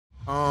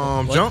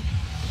Jump.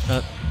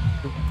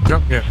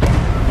 Jump. Yeah.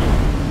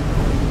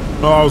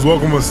 Oh, I was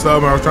welcome with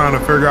sub. And I was trying to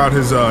figure out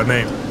his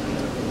name.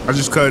 I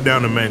just cut it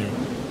down the menu.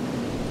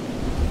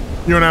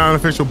 You're now an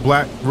official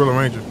black Gorilla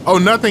Ranger. Oh,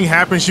 nothing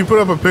happened. She put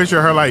up a picture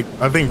of her, like,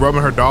 I think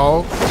rubbing her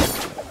dog.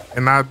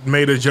 And I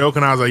made a joke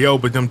and I was like, yo,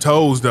 but them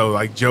toes though,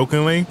 like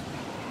jokingly.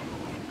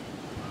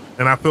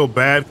 And I feel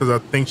bad because I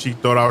think she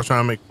thought I was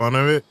trying to make fun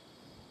of it.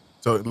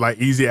 So like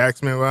Easy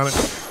asked me about it.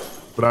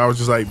 But I was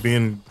just like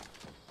being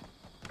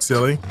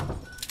silly.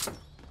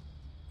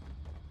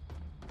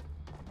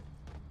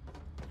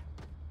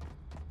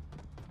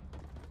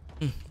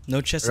 No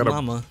chest and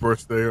llama.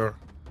 Birthday or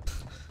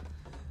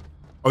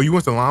oh, you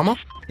went to llama?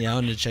 Yeah, I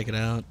wanted to check it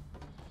out.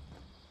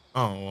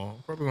 Oh, well,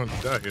 I'm probably gonna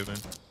die here then.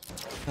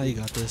 Oh, you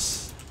got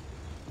this.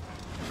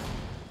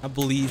 I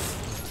believe.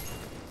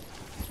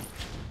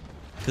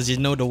 Because you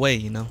know the way,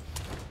 you know.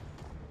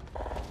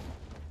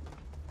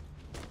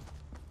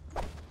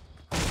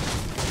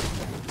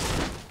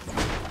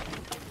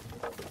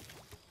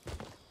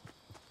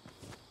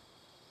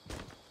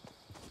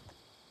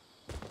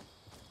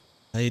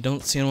 You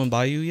don't see anyone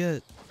by you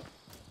yet?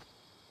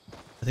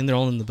 I think they're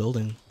all in the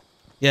building.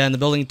 Yeah, in the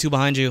building, 2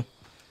 behind you.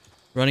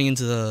 Running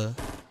into the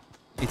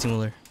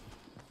 18-wheeler.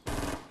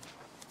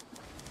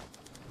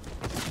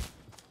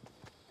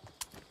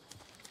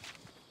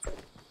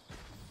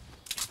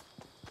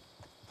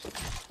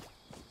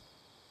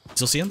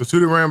 Still see him? The 2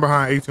 that ran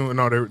behind 18,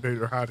 no,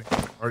 they're hiding. All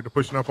right, they're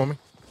pushing up on me.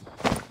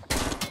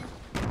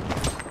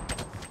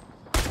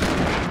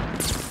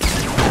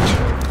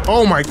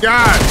 Oh my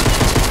God.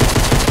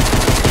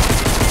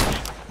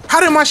 How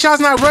did my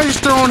shots not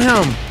register on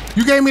him?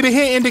 You gave me the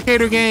hit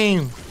indicator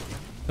game.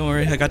 Don't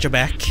worry, I got your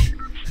back.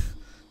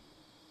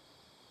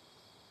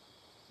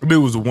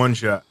 Dude was a 1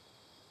 shot.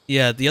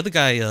 Yeah, the other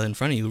guy in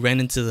front of you ran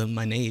into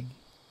my nade.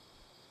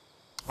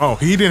 Oh,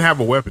 he didn't have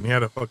a weapon. He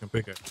had a fucking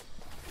pickaxe.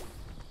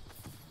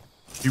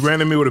 He ran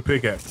at me with a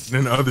pickaxe.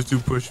 Then the other 2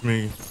 pushed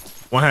me.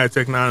 One had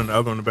Tech 9 and the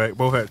other on the back.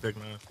 Both had Tech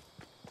 9.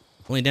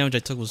 Only damage I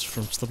took was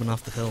from slipping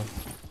off the hill.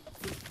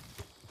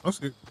 That's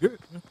good. Good.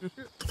 Good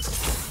shit.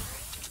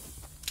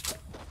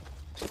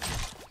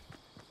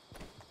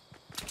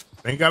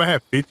 Ain't gotta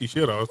have 50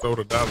 shit. I was told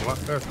to die a lot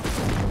faster.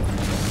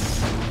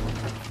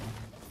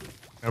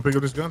 Can I pick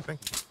up this gun? Thank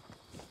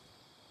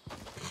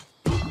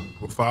you.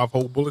 With 5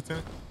 whole bullets in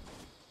it.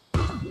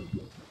 I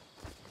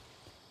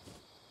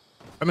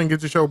didn't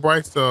get to show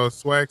Bryce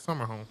swag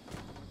summer home.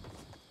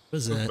 What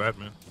is that? Bad,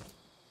 man.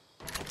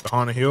 The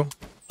Haunted Hill.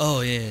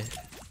 Oh yeah.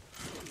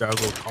 Got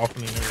a little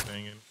coffin and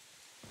everything in.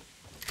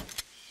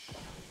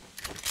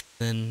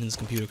 Then his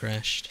computer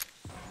crashed.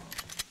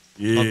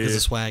 Yeah. Oh, because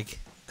of swag.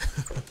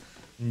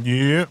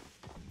 Yeah.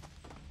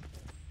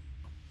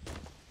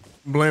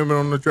 Blame it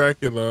on the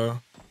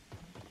Dracula.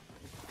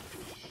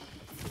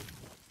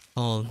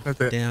 Oh,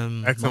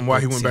 damn. Ask him why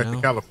he went back to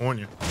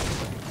California.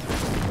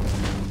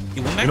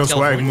 He went back to California?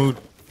 Swag moved.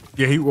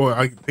 Yeah,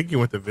 I think he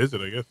went to visit,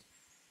 I guess.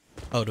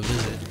 Oh, to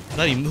visit. I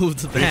thought he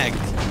moved back.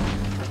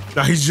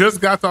 Now he just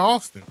got to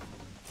Austin.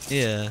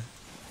 Yeah.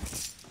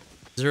 Is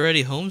he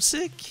already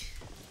homesick?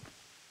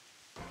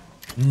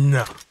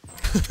 No.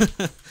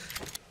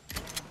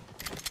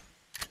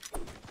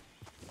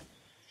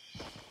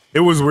 It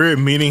was weird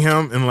meeting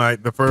him, and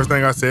like the first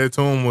thing I said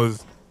to him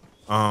was,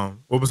 well,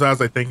 besides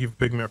like thank you for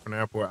picking me up from the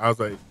airport, I was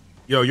like,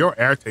 yo, your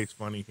air tastes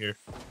funny here.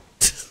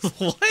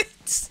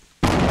 What?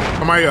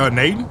 Am I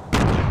nading?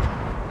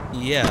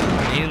 Yeah,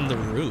 nading the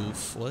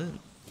roof. What?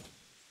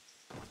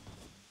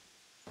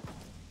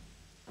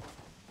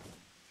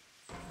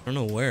 I don't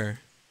know where.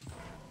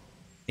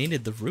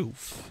 Naded the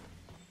roof.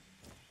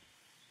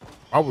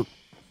 I was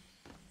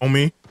on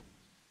me.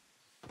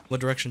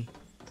 What direction?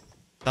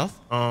 South?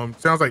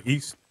 Sounds like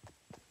east.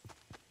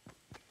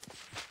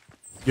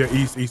 Yeah,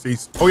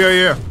 east. Oh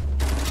yeah.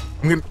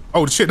 I'm getting.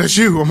 Oh shit, that's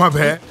you. Oh my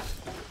bad.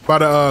 By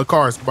the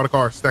cars.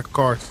 Stack of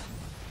cars.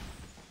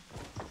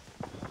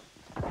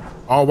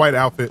 All white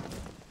outfit.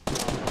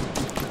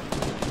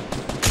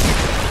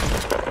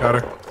 Got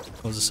her.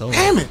 What was a solo?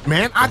 Damn it,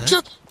 man! I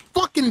just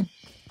fucking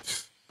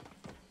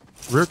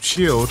ripped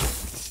shield.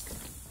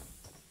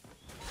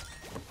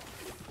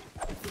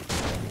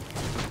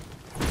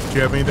 Do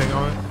you have anything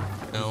on it?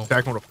 No.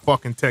 Attacking with a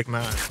fucking Tech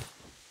 9.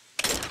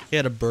 He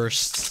had a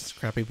burst.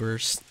 Crappy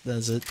burst.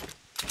 That's it.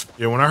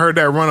 Yeah, when I heard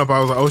that run up, I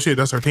was like, oh shit,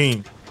 that's our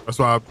team. That's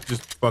why I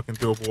just fucking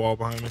threw up a wall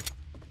behind me.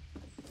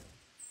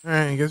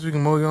 Alright, I guess we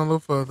can move on a little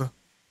further.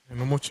 And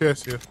no more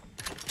chests here.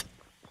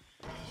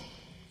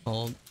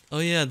 Oh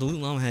yeah, the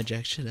loot llama had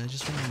jack shit. I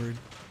just remembered.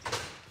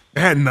 It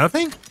had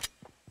nothing?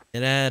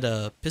 It had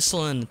a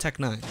pistol and a Tech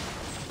 9.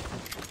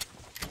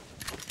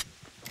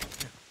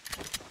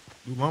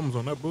 Loot llama's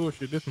on that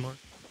bullshit this month.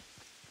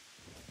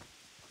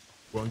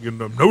 Well, I'm giving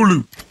them no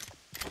loot.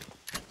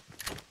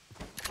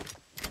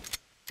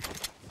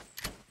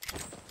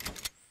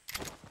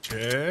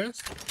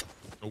 Chest?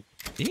 Nope.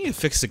 You need to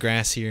fix the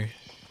grass here.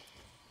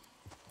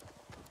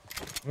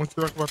 Why don't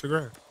you talk about the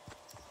grass?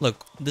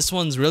 Look, this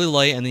one's really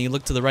light, and then you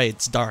look to the right,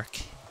 it's dark.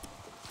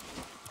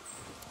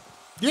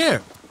 Yeah.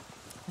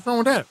 What's wrong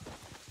with that?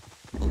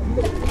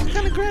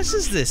 of grass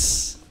is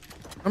this?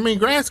 I mean,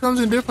 grass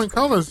comes in different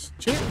colors,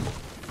 chick.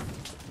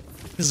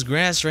 There's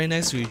grass right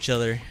next to each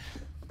other.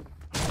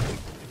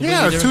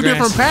 Yeah, it's two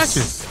different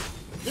patches.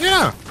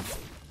 Yeah.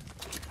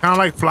 Kind of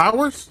like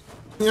flowers.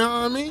 You know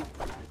what I mean?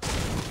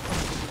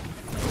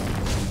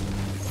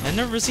 I've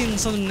never seen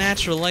something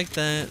natural like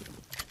that.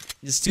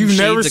 Just two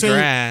shades of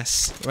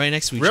grass right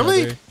next to each other.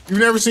 Really? You've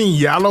never seen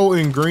yellow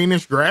and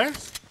greenish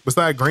grass?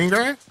 Besides green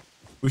grass?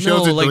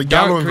 No, like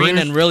dark green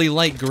and really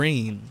light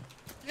green.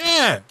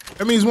 Yeah.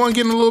 That means one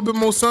getting a little bit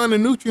more sun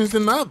and nutrients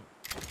than the other.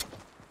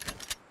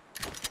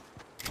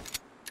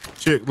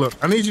 Chick, look,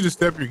 I need you to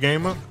step your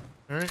game up.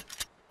 All right?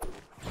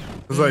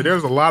 It's like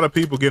there's a lot of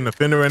people getting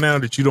offended right now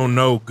that you don't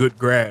know good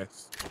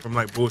grass from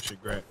like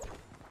bullshit grass.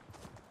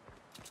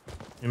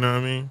 You know what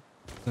I mean?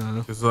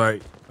 It's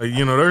like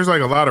you know, there's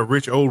like a lot of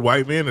rich old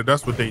white men and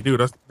that's what they do.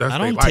 That's I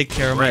don't take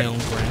care of my own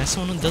grass.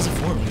 Someone does it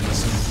for me.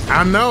 So.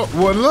 I know.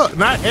 Well, look,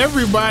 not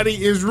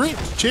everybody is rich,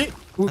 chick.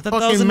 With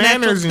fucking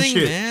manners and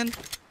shit. Man.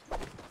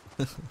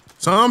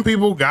 Some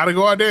people gotta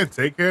go out there and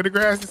take care of the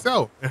grass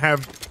itself and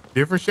have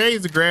different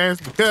shades of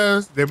grass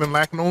because they've been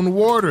lacking on the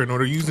water and or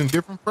they're using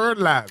different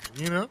fertilizer,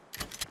 you know?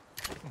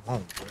 Come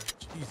on, bro.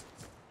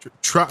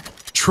 Jesus.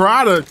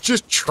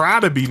 Try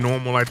to be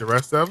normal like the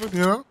rest of us,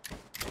 you know?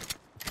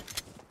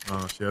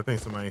 Oh shit, I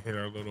think somebody hit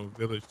our little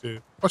village too.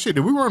 Oh shit,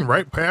 did we run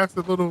right past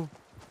the little?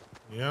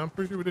 Yeah, I'm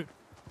pretty sure we did.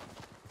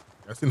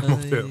 That's in the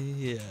motel.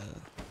 Yeah.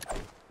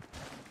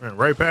 Ran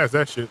right past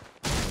that shit.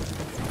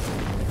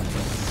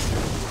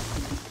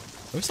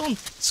 Are we still on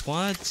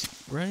squads,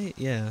 right?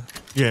 Yeah.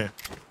 Yeah.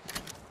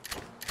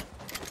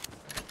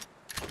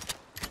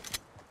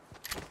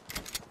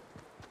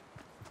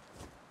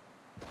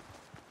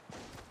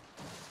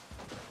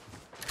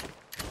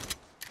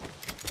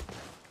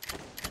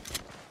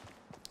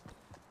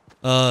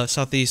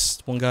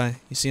 Southeast, one guy.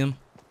 You see him?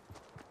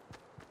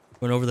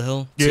 Went over the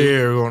hill? Yeah, two?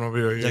 yeah, we're going over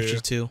here. There's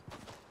actually two.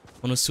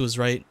 One was to his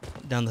right,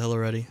 down the hill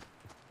already.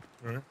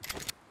 All right.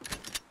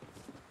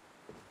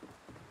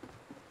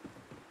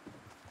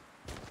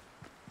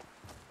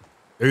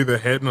 They're either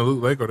heading to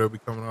Loot Lake or they'll be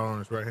coming out on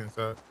his right hand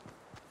side.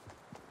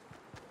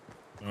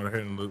 No, they're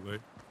heading to Loot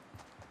Lake.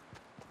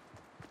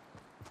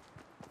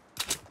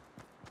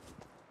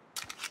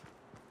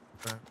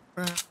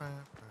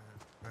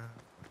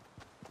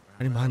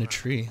 Hiding behind a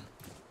tree.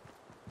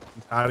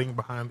 He's hiding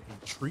behind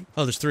a tree?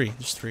 Oh, there's three.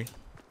 There's three.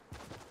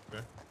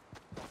 Okay.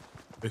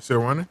 They still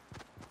running?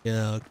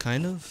 Yeah,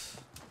 kind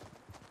of.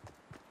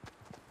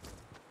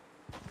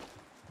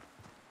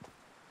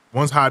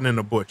 One's hiding in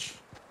the bush.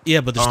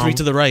 Yeah, but there's three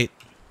to the right.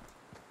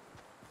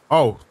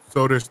 Oh,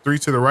 so there's three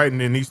to the right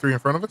and then these three in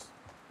front of us?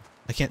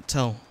 I can't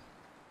tell.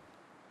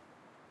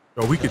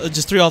 So we could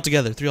just three all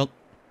together.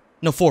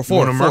 No, four.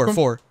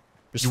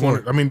 There's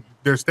four. I mean,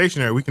 they're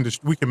stationary. We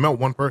can melt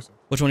one person.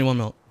 Which one do you want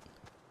to melt?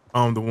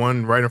 The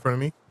one right in front of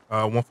me.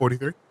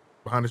 143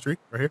 behind the tree,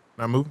 right here.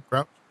 Not moving,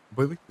 crouch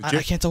completely.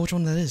 I can't tell which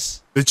one that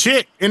is. The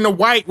chick in the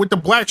white with the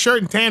black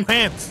shirt and tan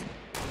pants.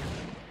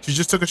 She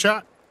just took a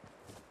shot.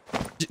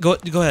 Go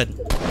ahead.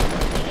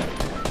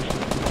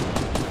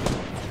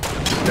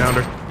 Downed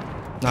her.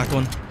 Knocked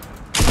one.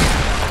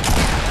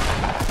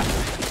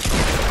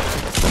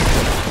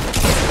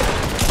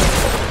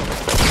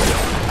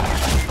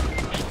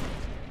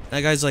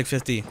 That guy's like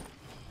 50.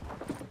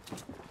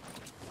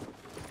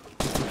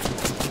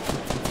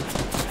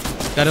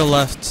 Guy to the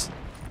left.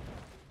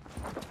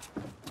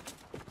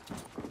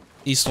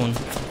 East one.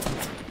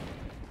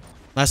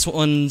 Last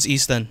one's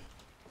east then.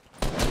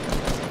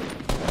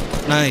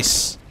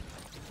 Nice.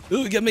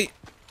 Ooh, get me.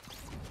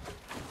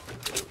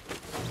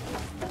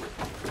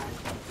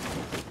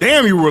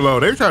 Damn, you were low.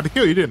 They tried to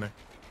kill you, didn't they?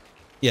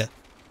 Yeah.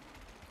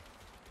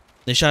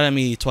 They shot at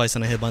me twice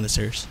and I hid behind the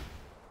stairs.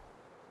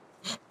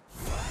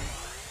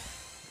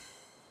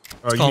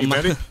 Oh, you need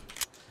medic?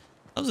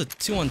 That was a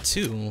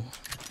 2-on-2.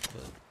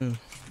 But,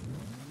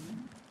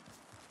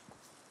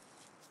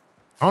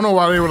 I don't know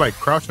why they were like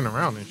crouching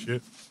around and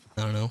shit.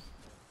 I don't know.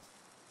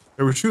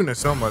 They were shooting at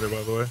somebody,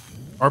 by the way.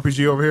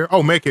 RPG over here.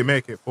 Oh, make it.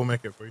 We'll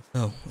make it for you.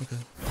 Oh, okay.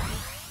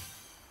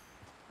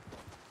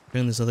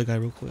 Bring this other guy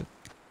real quick.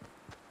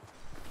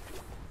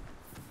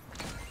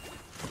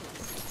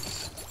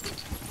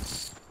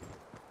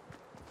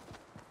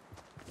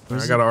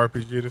 I got an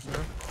RPG this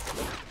time.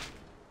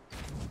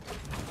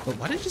 But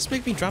why did it just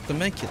make me drop the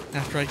med kit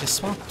after I just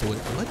swapped to it?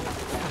 What?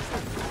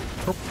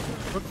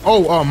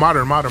 Oh,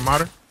 modern.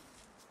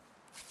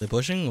 They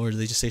pushing or are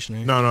they just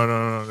stationary?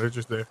 No. They're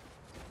just there.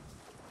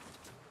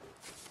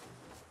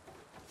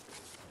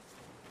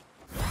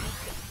 Do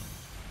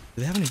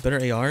they have any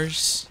better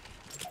ARs?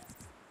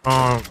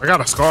 I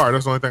got a scar.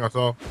 That's the only thing I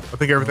saw. I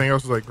think everything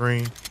else was like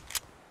green.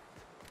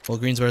 Well,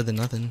 green's better than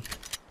nothing.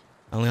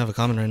 I only have a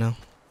common right now.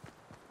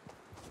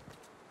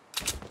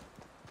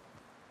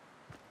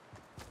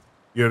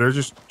 Yeah, they're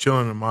just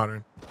chilling in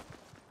modern.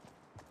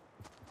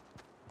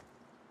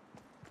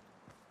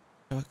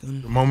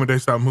 Shotgun. The moment they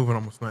stop moving,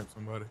 I'm gonna snipe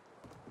somebody.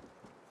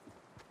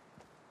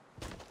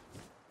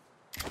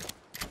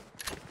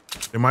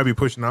 They might be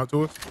pushing out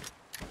to us.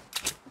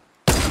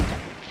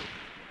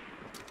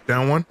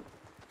 Down one.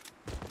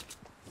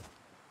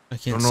 I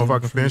can't. Don't know if I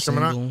can finish him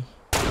or not.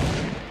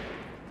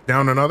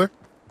 Down another.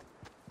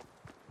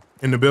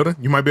 In the building.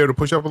 You might be able to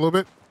push up a little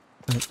bit.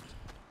 One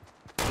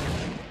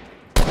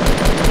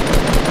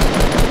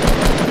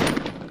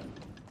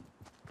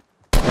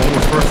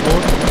was first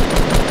floor.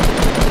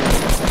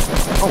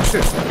 Oh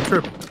shit! I'm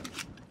tripping.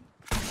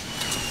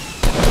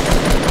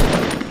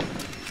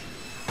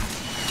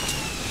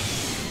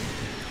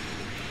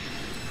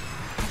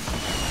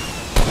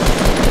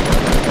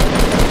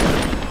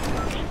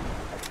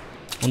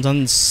 One's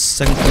on the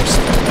second floor.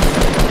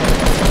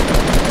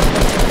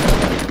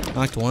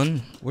 Knocked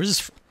one. Where's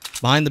this?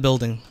 Behind the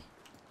building.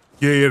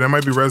 Yeah, that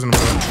might be resin.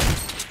 Got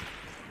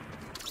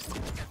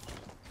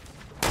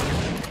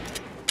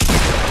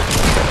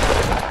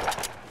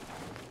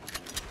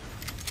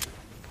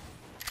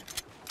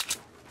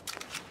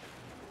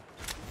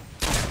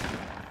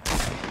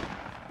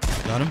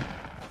him?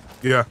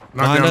 Yeah,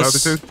 knock down the other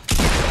two.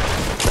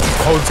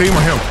 Whole team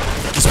or him?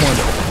 Just one.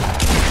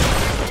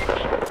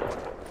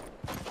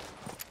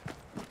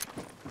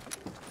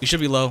 You should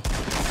be low.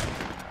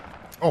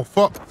 Oh,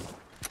 fuck.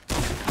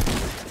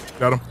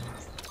 Got him.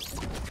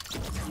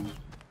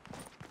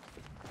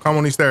 Come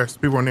on these stairs.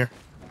 People in there.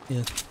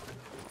 Yeah.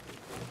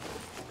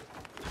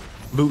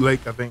 Loot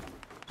Lake, I think.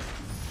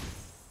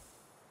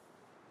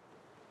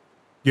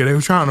 Yeah, they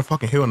were trying to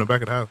fucking heal in the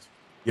back of the house.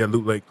 Yeah,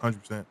 Loot Lake,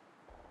 100%.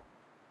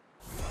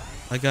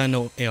 I got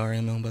no AR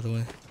ammo, by the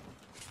way.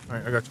 All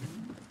right, I got you.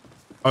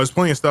 Oh, there's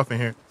plenty of stuff in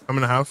here. Come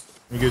in the house.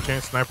 You get a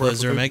chance. Sniper.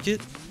 Is there a med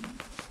kit?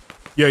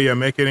 Yeah,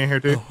 make it in here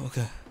too. Oh,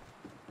 okay.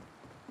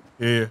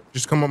 Yeah.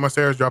 Just come up my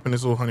stairs, drop in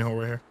this little honey hole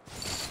right here.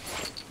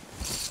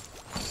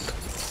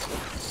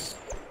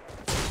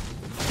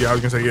 Yeah, I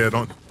was gonna say, yeah,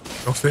 don't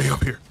stay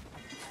up here.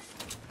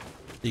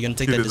 You gonna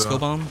take that disco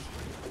bomb?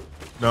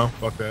 No,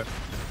 fuck that.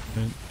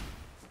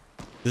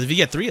 Because if you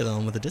get 3 of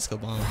them with a disco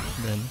bomb,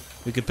 then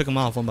we could pick them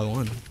off one by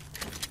one.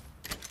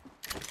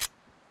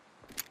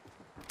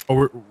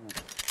 Oh,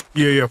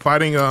 yeah,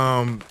 fighting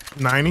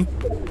 90.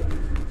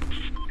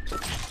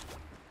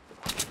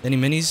 Any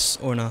minis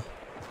or no?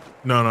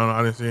 No,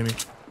 I didn't see any.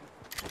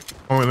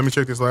 Oh wait, let me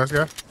check this last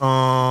guy.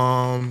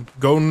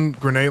 Golden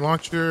grenade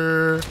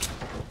launcher,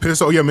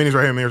 pistol. Oh yeah, minis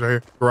right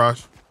here,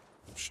 Garage.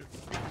 Shit.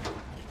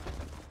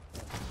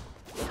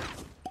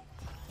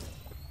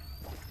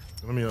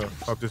 Let me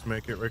pop this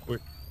med kit right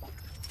quick.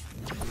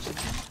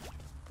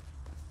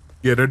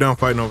 Yeah, they're down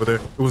fighting over there.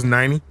 It was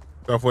 90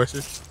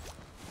 Southwestern.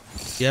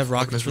 You have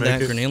rockets for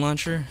that grenade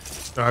launcher?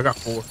 No, I got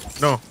 4.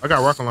 No, I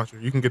got rocket launcher.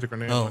 You can get the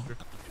grenade launcher.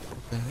 Okay.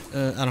 I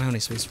don't have any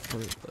space for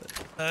it, but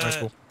That's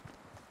cool.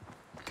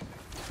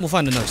 We'll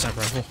find another sniper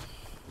rifle.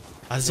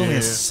 It's only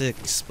a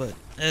 6, but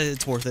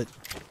it's worth it.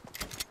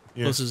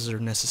 Yeah. Doses are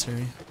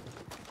necessary.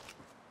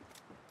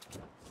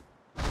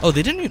 Oh,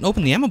 they didn't even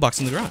open the ammo box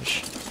in the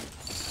garage.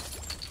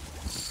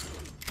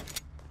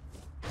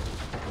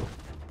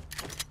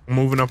 I'm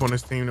moving up on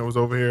this team that was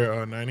over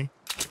here, 90.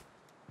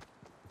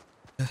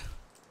 I'm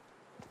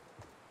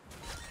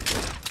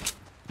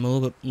a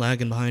little bit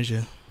lagging behind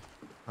you.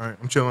 All right,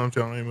 I'm chilling.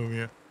 I ain't moving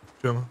yet.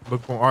 Chilling.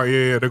 Look for. All right,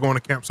 yeah. They're going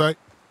to campsite.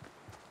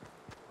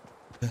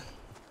 Yeah.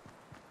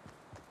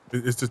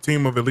 It's a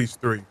team of at least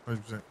 3,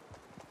 100%.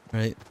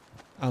 Right.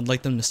 I'd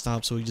like them to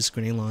stop so we just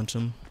grenade launch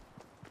them.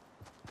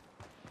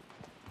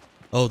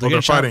 Oh, they're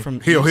getting shot from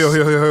Heal.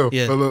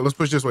 Yeah. Let's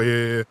push this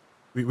way. Yeah.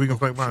 We can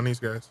flank behind these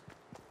guys.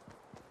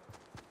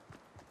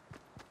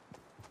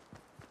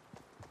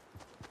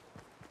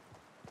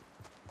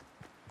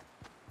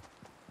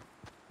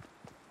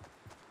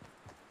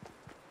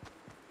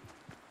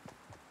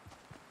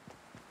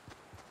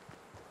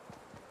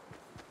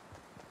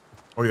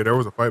 Oh yeah, there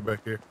was a fight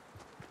back here.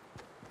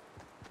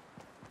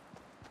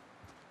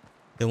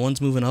 The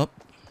one's moving up.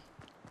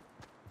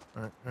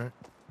 All right.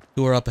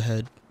 2 are up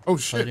ahead. Oh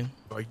shit! Fighting.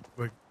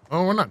 Like,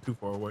 oh, we're not too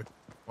far away.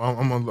 Well,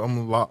 I'm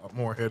a lot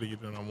more ahead of you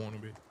than I want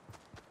to be.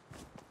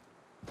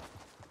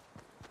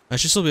 I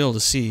should still be able to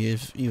see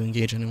if you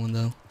engage anyone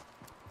though.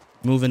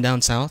 Moving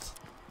down south.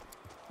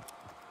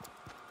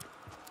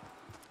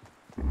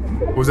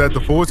 Was that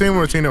the full team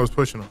or the team that was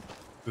pushing them?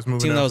 Just moving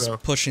Team down that was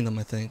south? pushing them,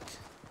 I think.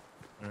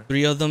 Right.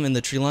 3 of them in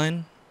the tree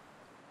line.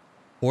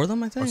 4 of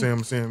them, I think.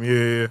 I'm seeing them.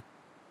 Yeah. As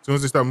soon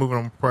as they start moving,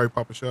 I'm probably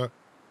pop a shot.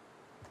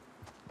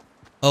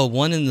 Oh,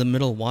 1 in the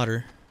middle of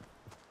water.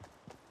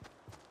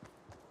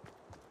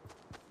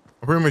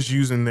 I'm pretty much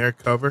using their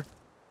cover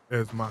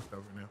as my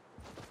cover now.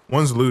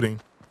 One's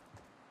looting.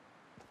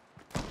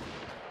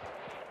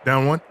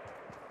 Down 1.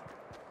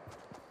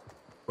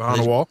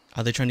 Behind the wall.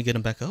 Are they trying to get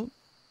him back up?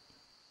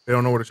 They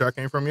don't know where the shot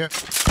came from yet.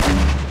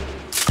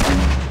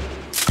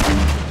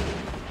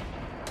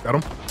 Got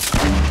him.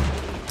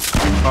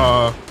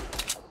 Oh,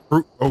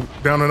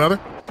 down another.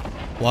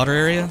 Water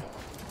area.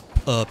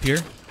 Pier.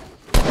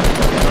 All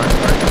right.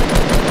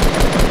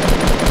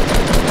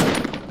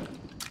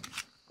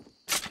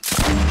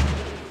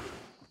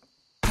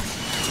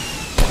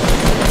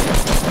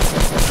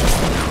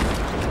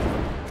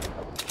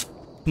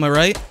 To my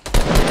right.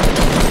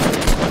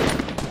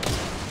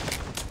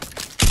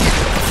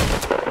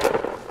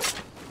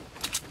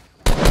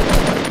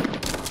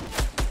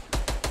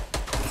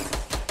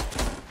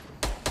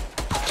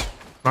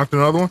 Knocked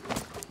another one.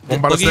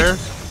 One by the stairs.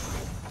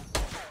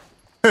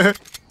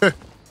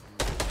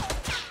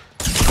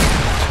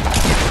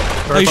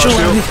 Oh, you should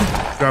let me.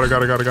 Got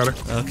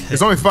it. Okay.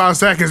 It's only 5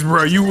 seconds,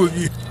 bro. You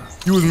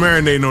was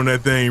marinating on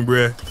that thing,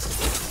 bro.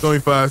 It's only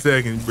 5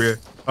 seconds, bro.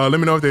 Let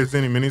me know if there's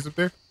any minis up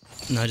there.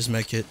 No, just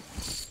make it.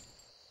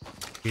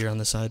 Here on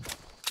this side.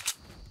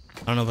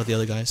 I don't know about the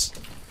other guys.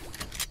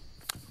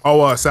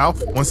 Oh, south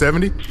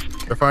 170.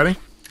 They're fighting.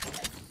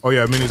 Oh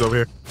yeah, minis over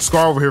here.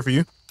 Scar over here for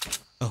you.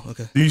 Oh,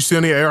 okay. Do you see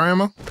any air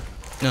ammo?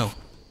 No.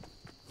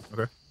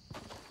 Okay.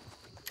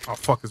 Oh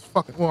fuck, it's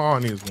fucking. Well, all I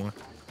need is one.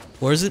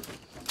 Where is it?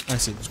 I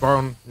see. Scar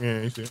on.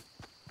 Yeah, you see it.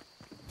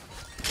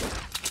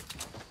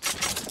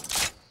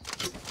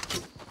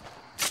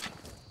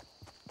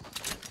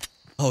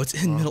 Oh, it's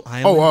in Middle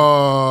Island.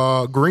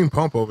 Oh, green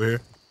pump over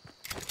here.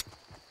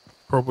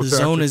 Purple. The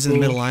zone is in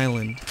Middle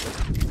Island.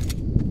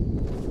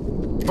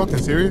 Fucking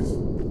serious?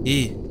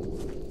 Yeah.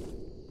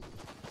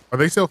 Are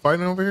they still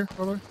fighting over here,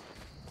 by the way?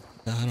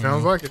 I don't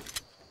Sounds know. like it.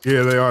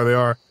 Yeah, they are. They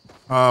are.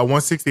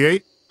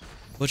 168.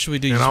 What should we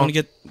do? You just want to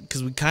get,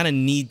 because we kind of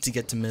need to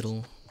get to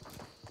middle.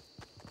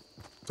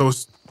 So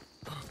it's,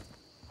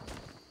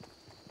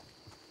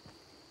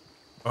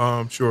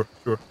 sure.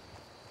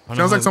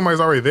 Sounds like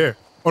somebody's already there.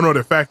 Oh no,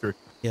 they're factory.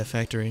 Yeah,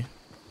 factory.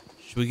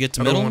 Should we get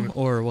to middle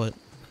or what?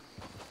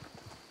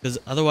 Because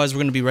otherwise we're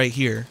going to be right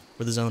here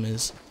where the zone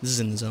is. This is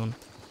in the zone.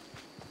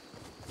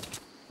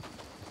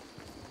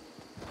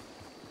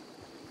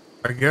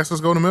 I guess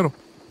let's go to middle.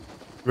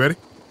 You ready?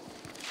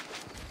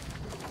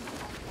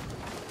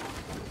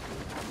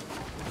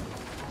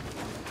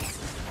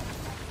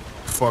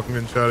 Fucking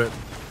getting shot at.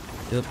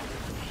 Yep.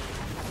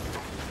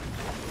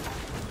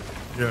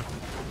 Yeah.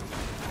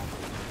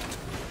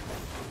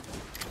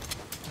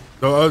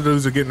 The other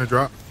dudes are getting a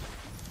drop.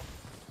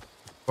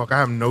 Fuck, I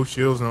have no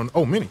shields on.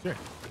 Oh, mini. Yeah.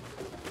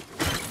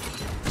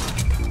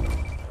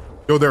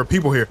 Yo, there are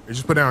people here. They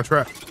just put down a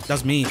trap.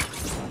 That's me.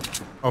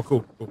 Oh,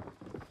 cool.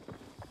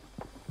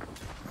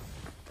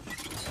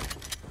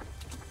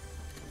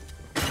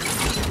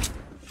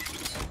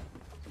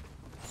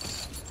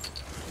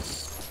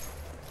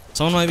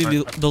 Someone might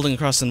be building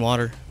across in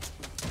water.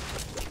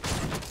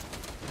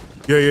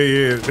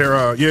 Yeah. They're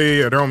on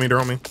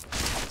me.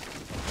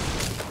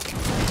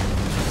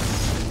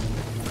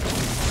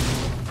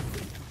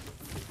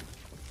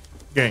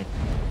 Game.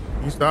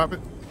 Can you stop it?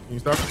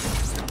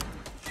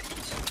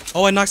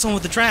 Oh, I knocked someone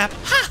with the trap.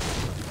 Ha!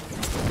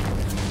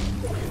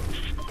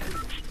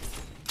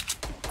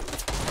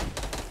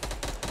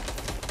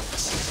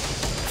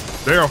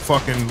 They are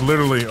fucking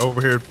literally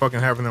over here fucking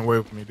having their way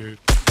with me, dude.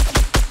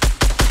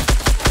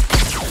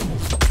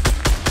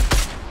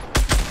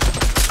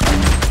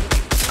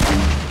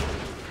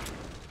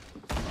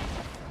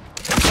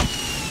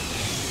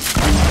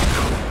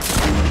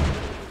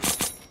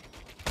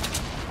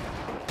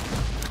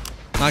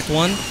 Knocked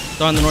one.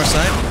 They're on the north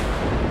side.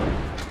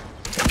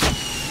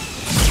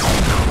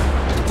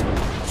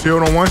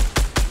 Shield on one.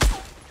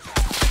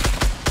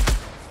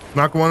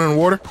 Knock one in the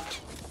water.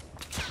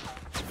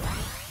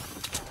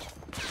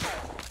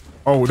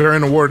 Oh, they're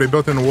in the water. They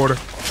built in the water.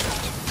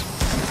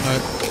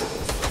 Alright.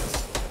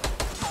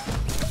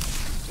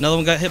 Another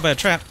one got hit by a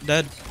trap.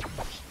 Dead.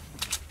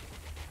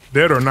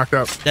 Dead or knocked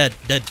out? Dead.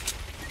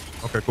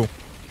 Okay, cool.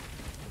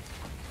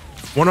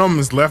 One of them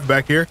is left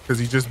back here because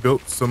he just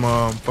built some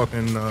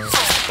fucking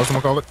what's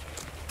gonna call it?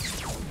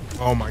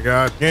 Oh my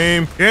god,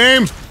 game.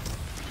 I'm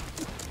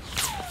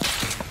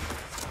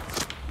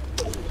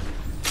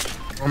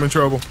in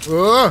trouble.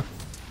 All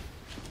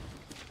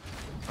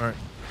right,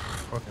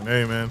 fucking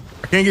A, man.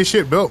 I can't get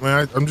shit built,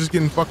 man. I'm just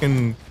getting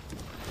fucking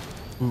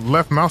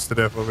left mouse to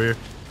death over here.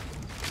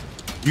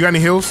 You got any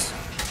heals?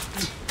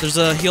 There's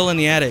a heal in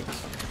the attic.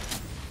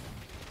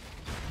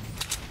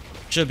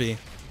 Should be.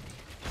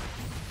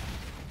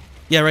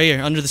 Yeah, right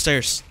here, under the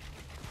stairs.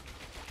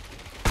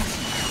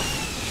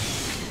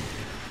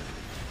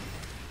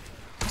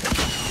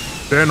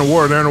 They're in the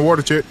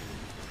water, chick.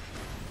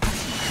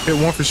 Hit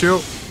one for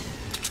shield.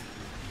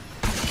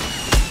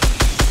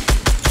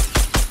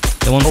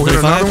 The one for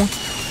 35. Another one?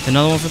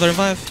 Another one for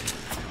 35.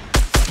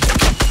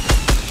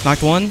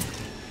 Knocked one.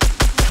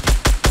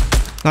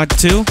 Knocked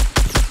two.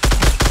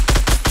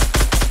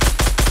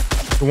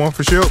 The one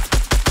for shield.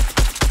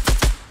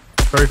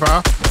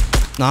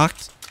 35.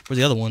 Knocked. Where's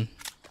the other one?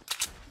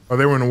 Oh,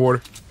 they were in the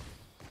water.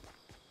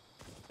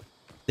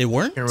 They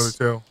weren't? Can't really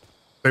tell.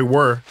 They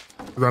were,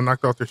 because I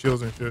knocked off their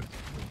shields and shit.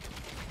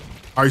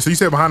 All right, so you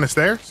said behind the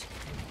stairs?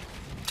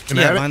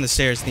 Yeah, behind the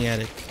stairs in the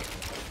attic.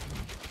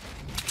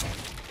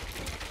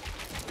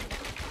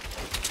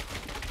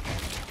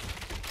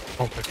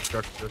 Okay,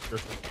 gotcha.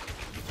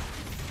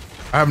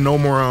 I have no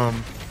more,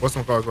 what's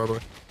some calls, by the way?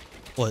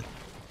 What?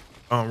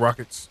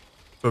 Rockets.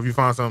 So if you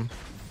find something.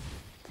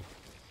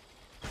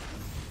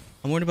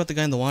 I'm worried about the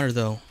guy in the water,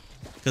 though.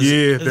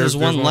 Yeah, there's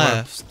one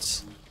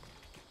left.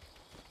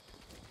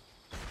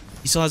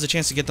 He still has a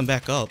chance to get them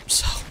back up,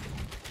 so.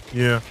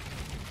 Yeah.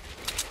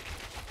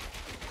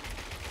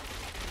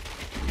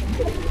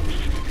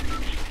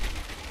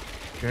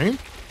 Game?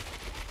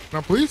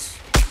 Now, please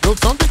build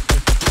something.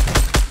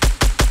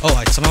 Oh,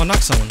 I somehow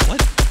knocked someone. What?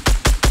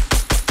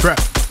 Trap.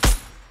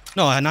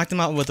 No, I knocked him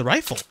out with a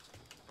rifle.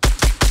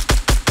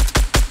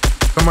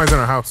 Somebody's in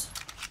our house.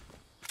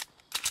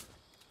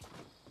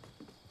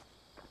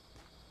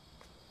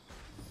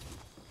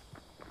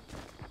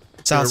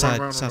 South Yeah, run side.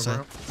 around, South run side.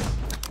 around.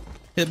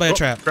 Hit by a Oh,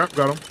 trap. Trap,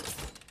 got him.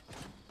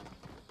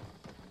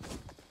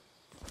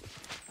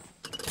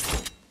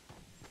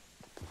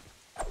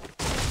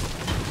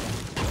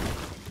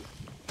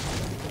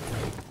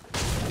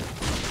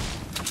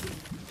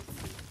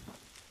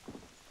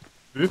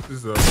 This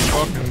is a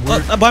fucking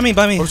weird. Oh, by me,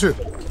 by me. Oh shit.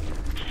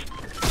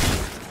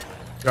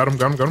 Got him,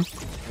 got him, got him.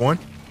 One.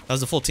 That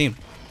was the full team.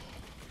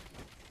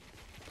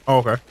 Oh,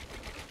 okay.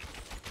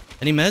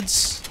 Any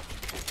meds?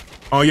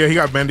 Oh yeah, he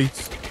got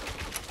bandies.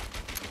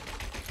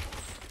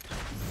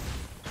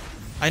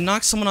 I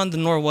knocked someone on the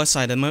northwest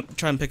side. I might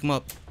try and pick him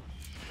up.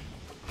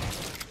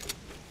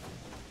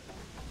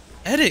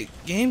 Edit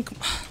game.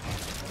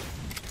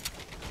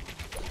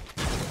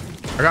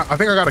 I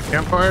think I got a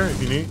campfire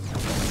if you need.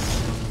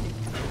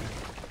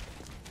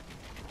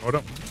 Hold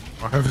up.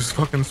 I have his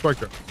fucking spike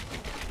trap.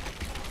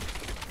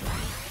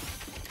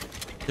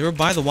 They were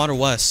by the water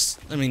west.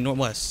 I mean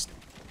northwest.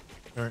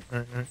 Alright,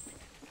 alright, alright.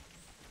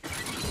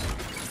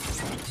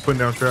 Putting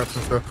down traps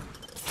and stuff.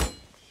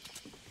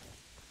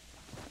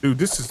 Dude,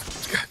 this is.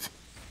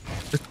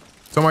 God.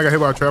 Somebody got hit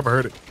by a trap. I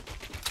heard it.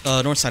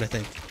 North side, I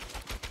think.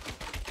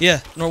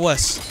 Yeah,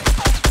 northwest.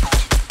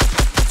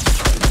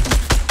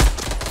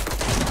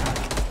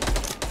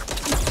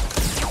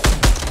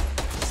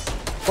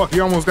 Fuck, he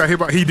almost got hit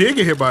by. He did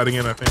get hit by it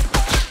again, I think.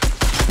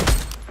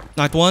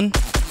 Knocked one.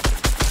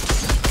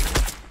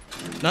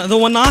 Another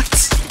one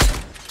knocked.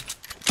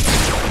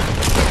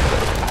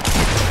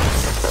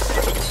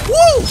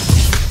 Woo!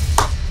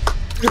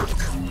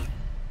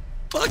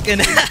 Fucking.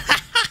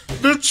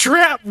 The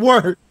trap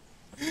worked.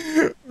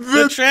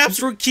 The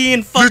traps were key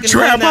and fucking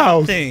trap that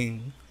house.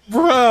 thing.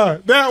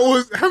 Bruh, that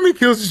was. How many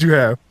kills did you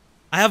have?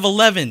 I have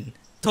 11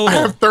 total.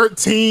 I have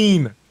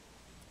 13.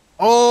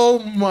 Oh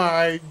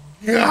my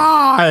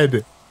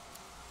god.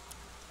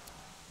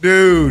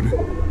 Dude,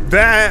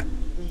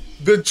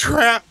 the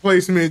trap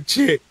placement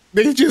chick.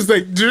 They just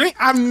like,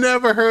 I've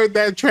never heard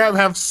that trap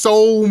have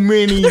so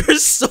many.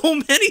 There's so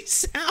many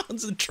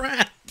sounds of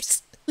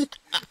traps.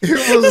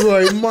 It was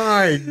like,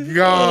 my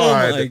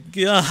god. Oh my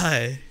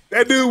god.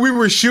 That dude, we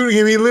were shooting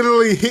him. He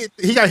literally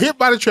he got hit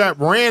by the trap,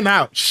 ran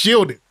out,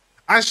 shielded.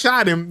 I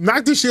shot him,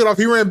 knocked his shield off.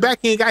 He ran back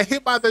in, got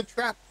hit by the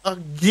trap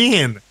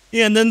again.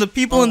 Yeah, and then the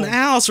people in the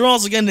house were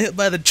also getting hit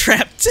by the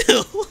trap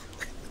too.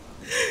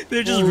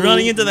 They're just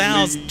running into the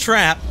house,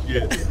 trap.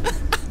 Yeah.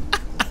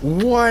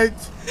 What?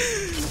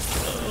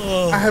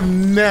 Oh. I have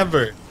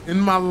never in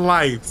my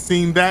life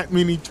seen that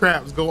many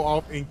traps go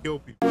off and kill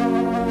people.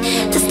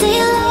 To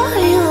stay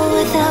loyal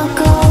without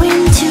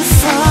going too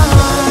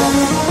far.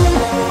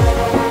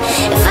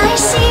 If I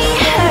see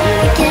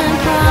her again,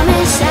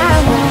 promise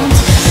I won't.